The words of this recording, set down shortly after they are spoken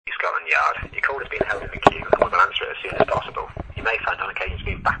Scotland Yard. Your call has been held in the queue and we will answer it as soon as possible. You may find on occasion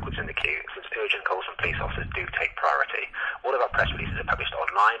move backwards in the queue since urgent calls from police officers do take priority. All of our press releases are published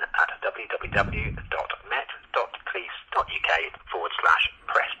online at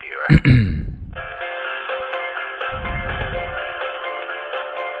www.met.police.uk/press bureau.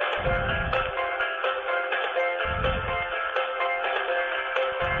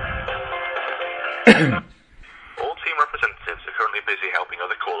 All team representatives are currently busy helping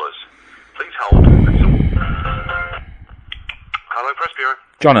other callers. Please hold. Hello, Press Bureau.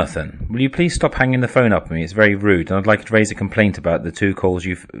 Jonathan, will you please stop hanging the phone up on me? It's very rude, and I'd like to raise a complaint about the 2 calls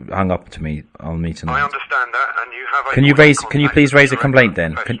you've hung up to me on me tonight. I understand that, and you have a... Can you please raise a complaint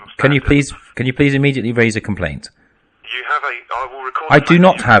then? Can you please immediately raise a complaint? You have a... I will record... I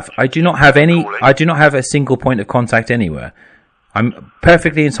do not have a single point of contact anywhere. I'm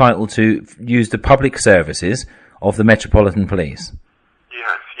perfectly entitled to use the public services of the Metropolitan Police.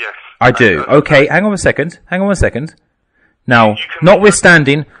 Yes. I do. Okay, hang on a second. Now,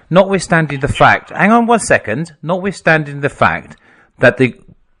 notwithstanding the fact that the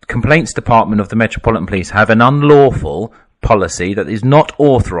Complaints Department of the Metropolitan Police have an unlawful policy that is not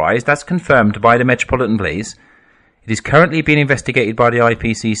authorised, that's confirmed by the Metropolitan Police. It is currently being investigated by the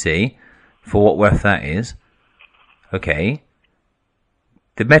IPCC, for what worth that is. Okay.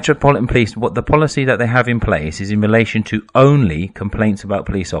 The Metropolitan Police, what the policy that they have in place is in relation to only complaints about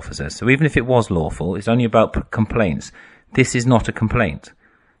police officers. So even if it was lawful, it's only about complaints. This is not a complaint.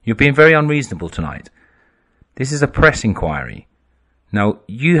 You're being very unreasonable tonight. This is a press inquiry. Now,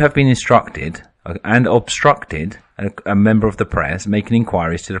 you have been instructed and obstructed a member of the press making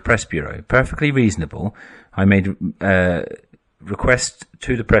inquiries to the Press Bureau. Perfectly reasonable. I made requests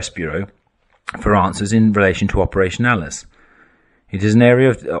to the Press Bureau for answers in relation to Operation Alice. It is an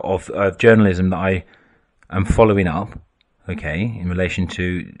area of journalism that I am following up, okay, in relation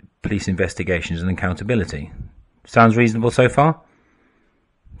to police investigations and accountability. Sounds reasonable so far?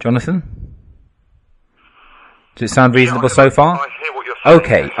 Jonathan? Does it sound reasonable so far? I hear what you're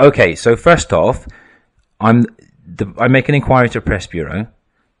saying. Okay. So first off, I make an inquiry to Press Bureau.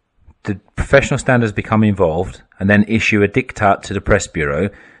 The professional standards become involved and then issue a diktat to the Press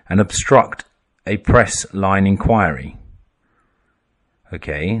Bureau and obstruct a press line inquiry.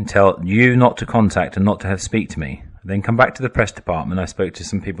 Okay, and tell you not to contact and not to speak to me. Then come back to the press department. I spoke to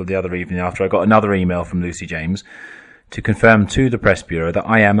some people the other evening after I got another email from Lucy James to confirm to the Press Bureau that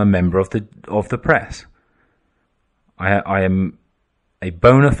I am a member of the press. I am a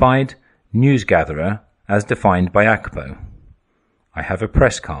bona fide news gatherer as defined by ACPO. I have a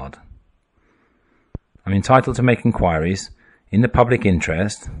press card. I'm entitled to make inquiries in the public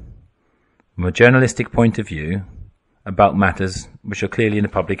interest from a journalistic point of view about matters which are clearly in the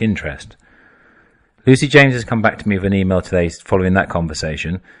public interest. Lucy James has come back to me with an email today following that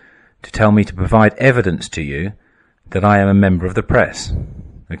conversation to tell me to provide evidence to you that I am a member of the press.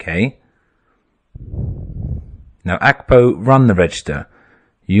 Okay? Now, ACPO run the register.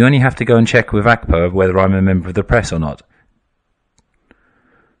 You only have to go and check with ACPO whether I'm a member of the press or not.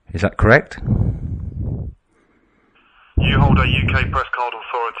 Is that correct? You hold a UK Press Card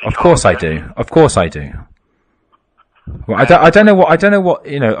Authority. Of course I do. Well, I don't know what,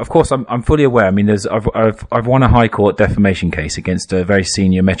 you know, of course I'm fully aware. I mean, I've won a High Court defamation case against a very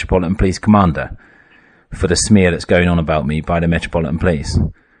senior Metropolitan Police commander for the smear that's going on about me by the Metropolitan Police.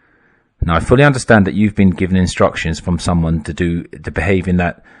 Now, I fully understand that you've been given instructions from someone to behave in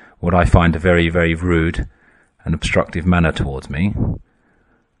that, what I find a very, very rude and obstructive manner towards me.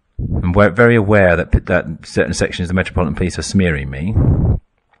 I'm very aware that certain sections of the Metropolitan Police are smearing me.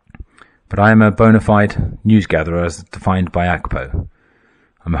 But I am a bona fide news gatherer as defined by ACPO.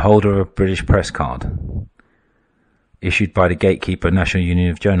 I'm a holder of a British press card issued by the Gatekeeper National Union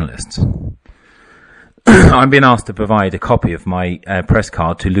of Journalists. I'm being asked to provide a copy of my press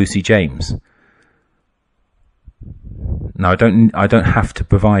card to Lucy James. Now, I don't have to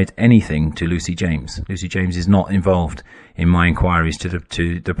provide anything to Lucy James. Lucy James is not involved in my inquiries to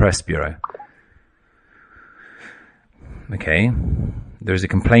the Press Bureau. Okay. There is a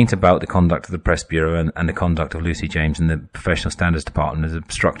complaint about the conduct of the Press Bureau and the conduct of Lucy James and the Professional Standards Department as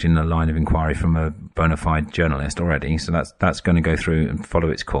obstructing the line of inquiry from a bona fide journalist already. So that's going to go through and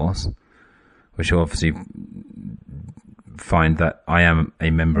follow its course, which will obviously find that I am a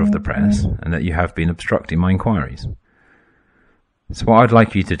member of the press and that you have been obstructing my inquiries. So what I'd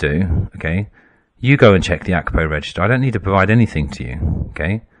like you to do, okay, you go and check the ACPO register. I don't need to provide anything to you,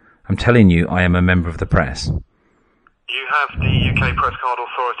 okay? I'm telling you I am a member of the press. You have the UK Press Card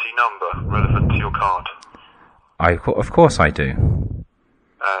Authority number relevant to your card. Of course I do.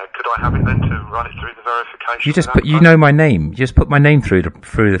 Could I have it then to run it through the verification? You just put, you know my name. You just put my name through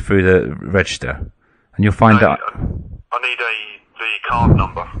the register, and you'll find out. I need the card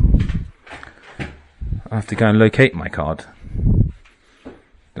number. I have to go and locate my card.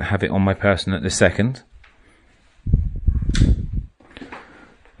 I have it on my person at this second.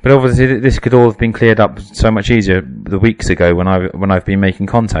 But obviously, this could all have been cleared up so much easier the weeks ago when I've been making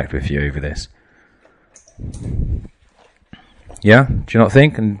contact with you over this. Yeah, do you not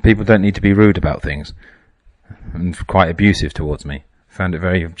think? And people don't need to be rude about things and quite abusive towards me. Found it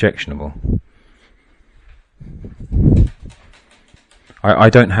very objectionable. I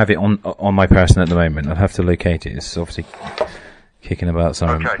don't have it on my person at the moment. I'll have to locate it. It's obviously kicking about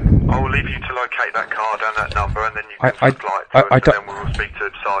somewhere. Okay, I will leave you to locate that card and that number, and then you can supply it to us, and then we'll speak to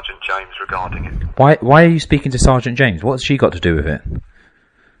Sergeant James regarding it. Why are you speaking to Sergeant James? What's she got to do with it?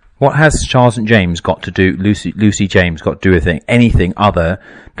 What has Sergeant James got to do? Lucy James got to do with it? Anything other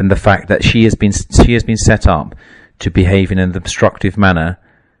than the fact that she has been set up to behave in an obstructive manner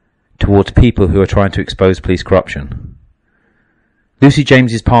towards people who are trying to expose police corruption. Lucy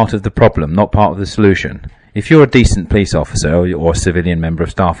James is part of the problem, not part of the solution. If you're a decent police officer or a civilian member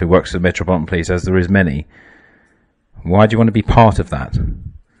of staff who works for the Metropolitan Police, as there is many, why do you want to be part of that?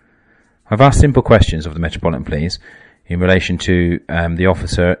 I've asked simple questions of the Metropolitan Police in relation to the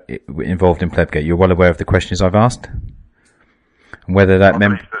officer involved in Plebgate. You're well aware of the questions I've asked? And whether that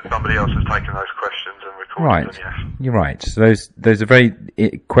somebody else has taken those questions and recorded right. them, yes. You're right. So those are very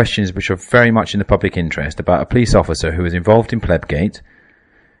questions which are very much in the public interest about a police officer who was involved in Plebgate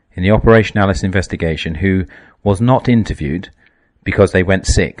in the Operation Alice investigation who was not interviewed because they went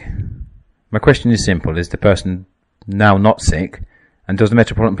sick. My question is simple. Is the person now not sick? And does the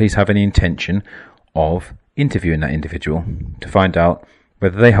Metropolitan Police have any intention of interviewing that individual to find out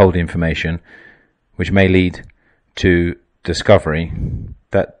whether they hold information which may lead to discovery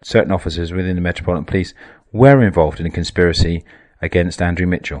that certain officers within the Metropolitan Police were involved in a conspiracy against Andrew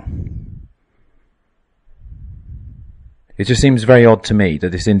Mitchell? It just seems very odd to me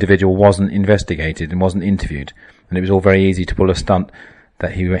that this individual wasn't investigated and wasn't interviewed, and it was all very easy to pull a stunt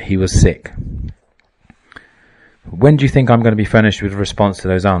that he was sick. When do you think I'm going to be furnished with a response to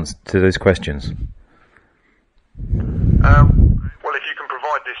those questions? Well, if you can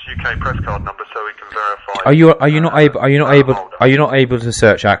provide this UK press card number so we can verify. Are you not able to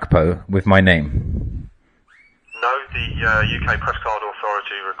search ACPO with my name? No, the UK press card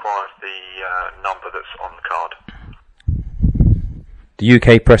authority requires the number that's on the card. The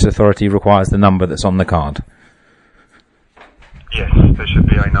UK Press Authority requires the number that's on the card. Yes, there should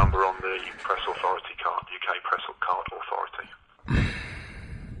be a number on the Press Authority card, UK Press Card Authority.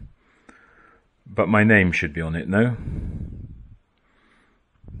 But my name should be on it, no?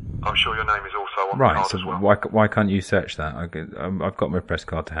 I'm sure your name is also on the right, card so as well. Why can't you search that? I've got my press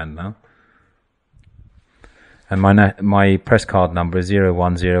card to hand now. And my press card number is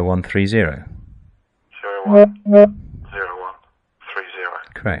 010130. 010130.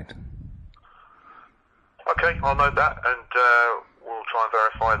 Correct. Okay, I'll note that, and we'll try and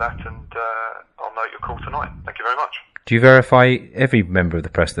verify that, and I'll note your call tonight. Thank you very much. Do you verify every member of the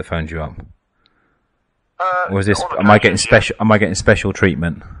press that phones you up? Or is this? Am I getting special? Am I getting special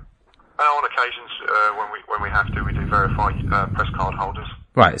treatment? On occasions, when we have to, we do verify press card holders.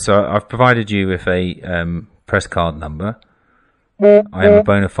 Right. So I've provided you with a press card number. I am a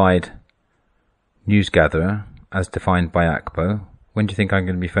bona fide news gatherer, as defined by ACPO. When do you think I'm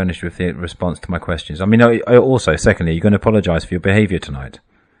going to be furnished with the response to my questions? I mean, also, secondly, you're going to apologise for your behaviour tonight.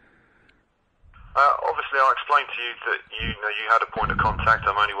 Obviously, I explained to you that you had a point of contact.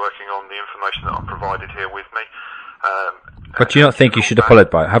 I'm only working on the information that I'm provided here with me. But do you not think you should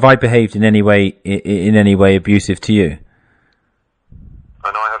apologise? Have I behaved in any way abusive to you?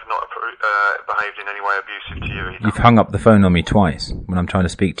 And I have not behaved in any way abusive to you either. You've hung up the phone on me twice when I'm trying to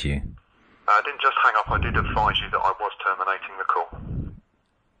speak to you. I didn't just hang up. I did advise you that I was terminating the call.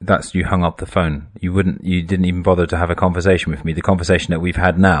 That's you hung up the phone. You didn't even bother to have a conversation with me. The conversation that we've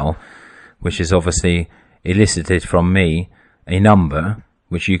had now, which is obviously elicited from me a number,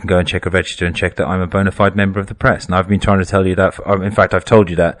 which you can go and check a register and check that I'm a bona fide member of the press. And I've been trying to tell you that. In fact, I've told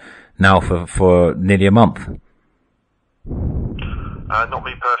you that now for nearly a month. Not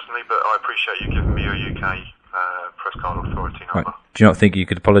me personally, but I appreciate you giving me your UK press card authority number. Right. Do you not think you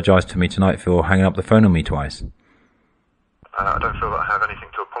could apologise to me tonight for hanging up the phone on me twice? I don't feel that I have anything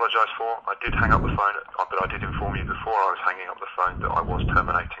to apologise for. I did hang up the phone, but I did inform you before I was hanging up the phone that I was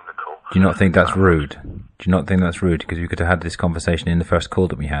terminating the call. Do you not think that's rude? Do you not think that's rude? Because we could have had this conversation in the first call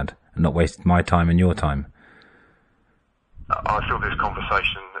that we had and not wasted my time and your time. I feel this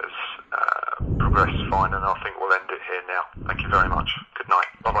conversation has progressed fine, and I think we'll end it here now. Thank you very much. Good night.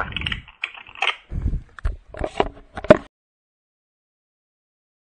 Bye-bye.